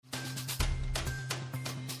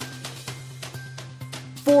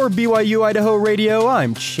For BYU Idaho Radio,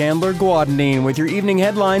 I'm Chandler Guadagnine with your evening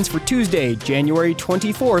headlines for Tuesday, January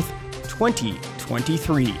 24th,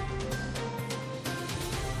 2023.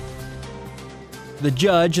 The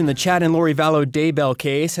judge in the Chad and Lori Vallow Daybell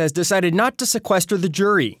case has decided not to sequester the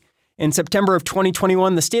jury. In September of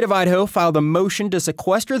 2021, the state of Idaho filed a motion to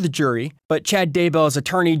sequester the jury, but Chad Daybell's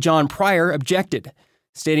attorney, John Pryor, objected,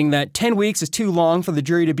 stating that 10 weeks is too long for the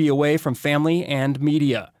jury to be away from family and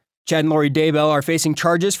media. Chad and Lori Daybell are facing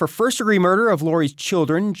charges for first-degree murder of Lori's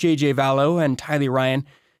children, J.J. Vallow and Tylee Ryan,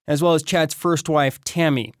 as well as Chad's first wife,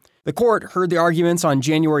 Tammy. The court heard the arguments on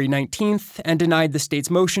January 19th and denied the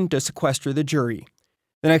state's motion to sequester the jury.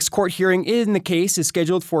 The next court hearing in the case is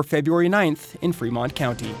scheduled for February 9th in Fremont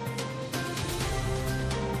County.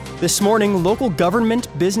 This morning, local government,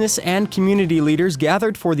 business, and community leaders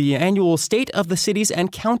gathered for the annual State of the Cities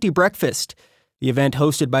and County Breakfast. The event,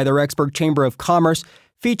 hosted by the Rexburg Chamber of Commerce,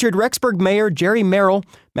 featured Rexburg Mayor Jerry Merrill,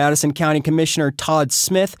 Madison County Commissioner Todd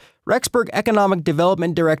Smith, Rexburg Economic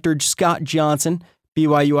Development Director Scott Johnson,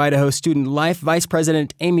 BYU Idaho Student Life Vice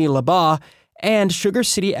President Amy Labaugh, and Sugar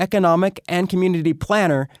City Economic and Community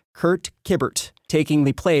Planner Kurt Kibbert, taking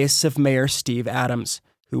the place of Mayor Steve Adams,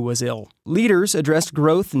 who was ill. Leaders addressed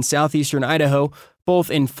growth in southeastern Idaho,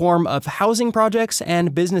 both in form of housing projects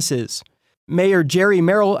and businesses. Mayor Jerry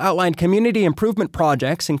Merrill outlined community improvement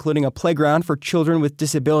projects, including a playground for children with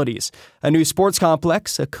disabilities, a new sports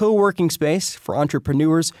complex, a co-working space for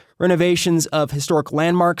entrepreneurs, renovations of historic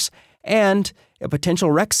landmarks, and a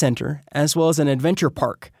potential rec center, as well as an adventure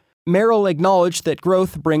park. Merrill acknowledged that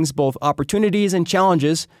growth brings both opportunities and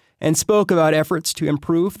challenges, and spoke about efforts to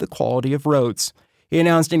improve the quality of roads. He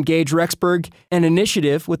announced Engage Rexburg, an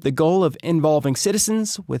initiative with the goal of involving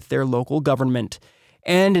citizens with their local government,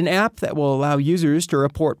 and an app that will allow users to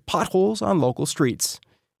report potholes on local streets.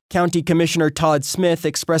 County Commissioner Todd Smith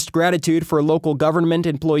expressed gratitude for local government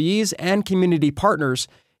employees and community partners,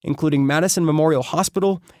 including Madison Memorial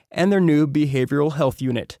Hospital and their new behavioral health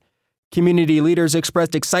unit. Community leaders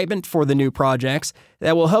expressed excitement for the new projects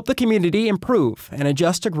that will help the community improve and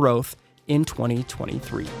adjust to growth in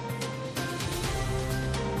 2023.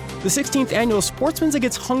 The 16th annual Sportsman's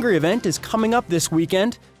Against Hunger event is coming up this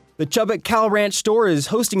weekend. The Chubbuck Cal Ranch store is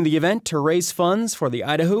hosting the event to raise funds for the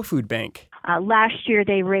Idaho Food Bank. Last year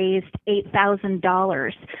they raised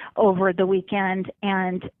 $8,000 over the weekend,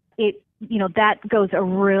 and that goes a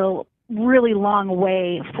really long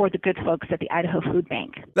way for the good folks at the Idaho Food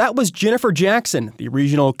Bank. That was Jennifer Jackson, the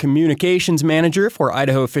Regional Communications Manager for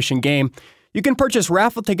Idaho Fish and Game. You can purchase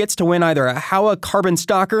raffle tickets to win either a Howa Carbon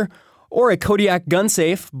Stalker or a Kodiak gun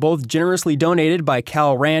safe, both generously donated by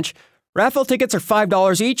Cal Ranch. Raffle tickets are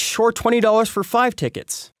 $5 each or $20 for 5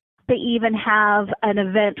 tickets. They even have an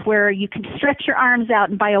event where you can stretch your arms out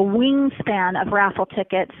and buy a wingspan of raffle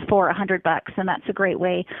tickets for $100, and that's a great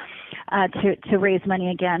way to raise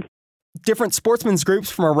money again. Different sportsmen's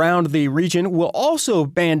groups from around the region will also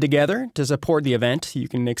band together to support the event. You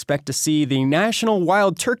can expect to see the National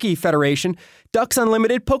Wild Turkey Federation, Ducks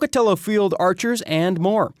Unlimited, Pocatello Field Archers, and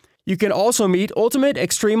more. You can also meet Ultimate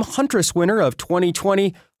Extreme Huntress winner of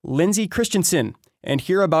 2020, Lindsay Christensen, and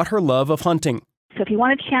hear about her love of hunting. So if you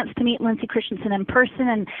want a chance to meet Lindsay Christensen in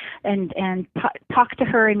person and talk to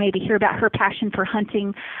her and maybe hear about her passion for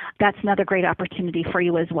hunting, that's another great opportunity for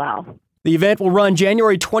you as well. The event will run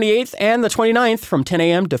January 28th and the 29th from 10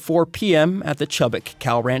 a.m. to 4 p.m. at the Chubbuck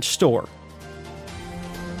Cal Ranch store.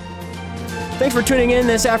 Thanks for tuning in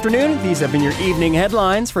this afternoon. These have been your evening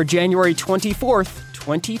headlines for January 24th,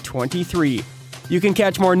 2023. You can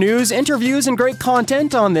catch more news, interviews, and great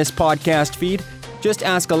content on this podcast feed. Just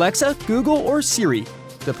ask Alexa, Google, or Siri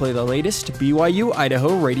to play the latest BYU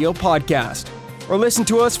Idaho radio podcast. Or listen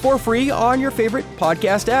to us for free on your favorite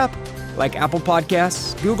podcast app, like Apple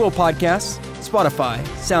Podcasts, Google Podcasts, Spotify,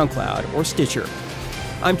 SoundCloud, or Stitcher.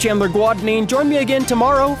 I'm Chandler Guadagnine. Join me again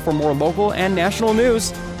tomorrow for more local and national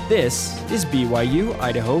news. This is BYU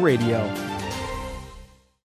Idaho Radio.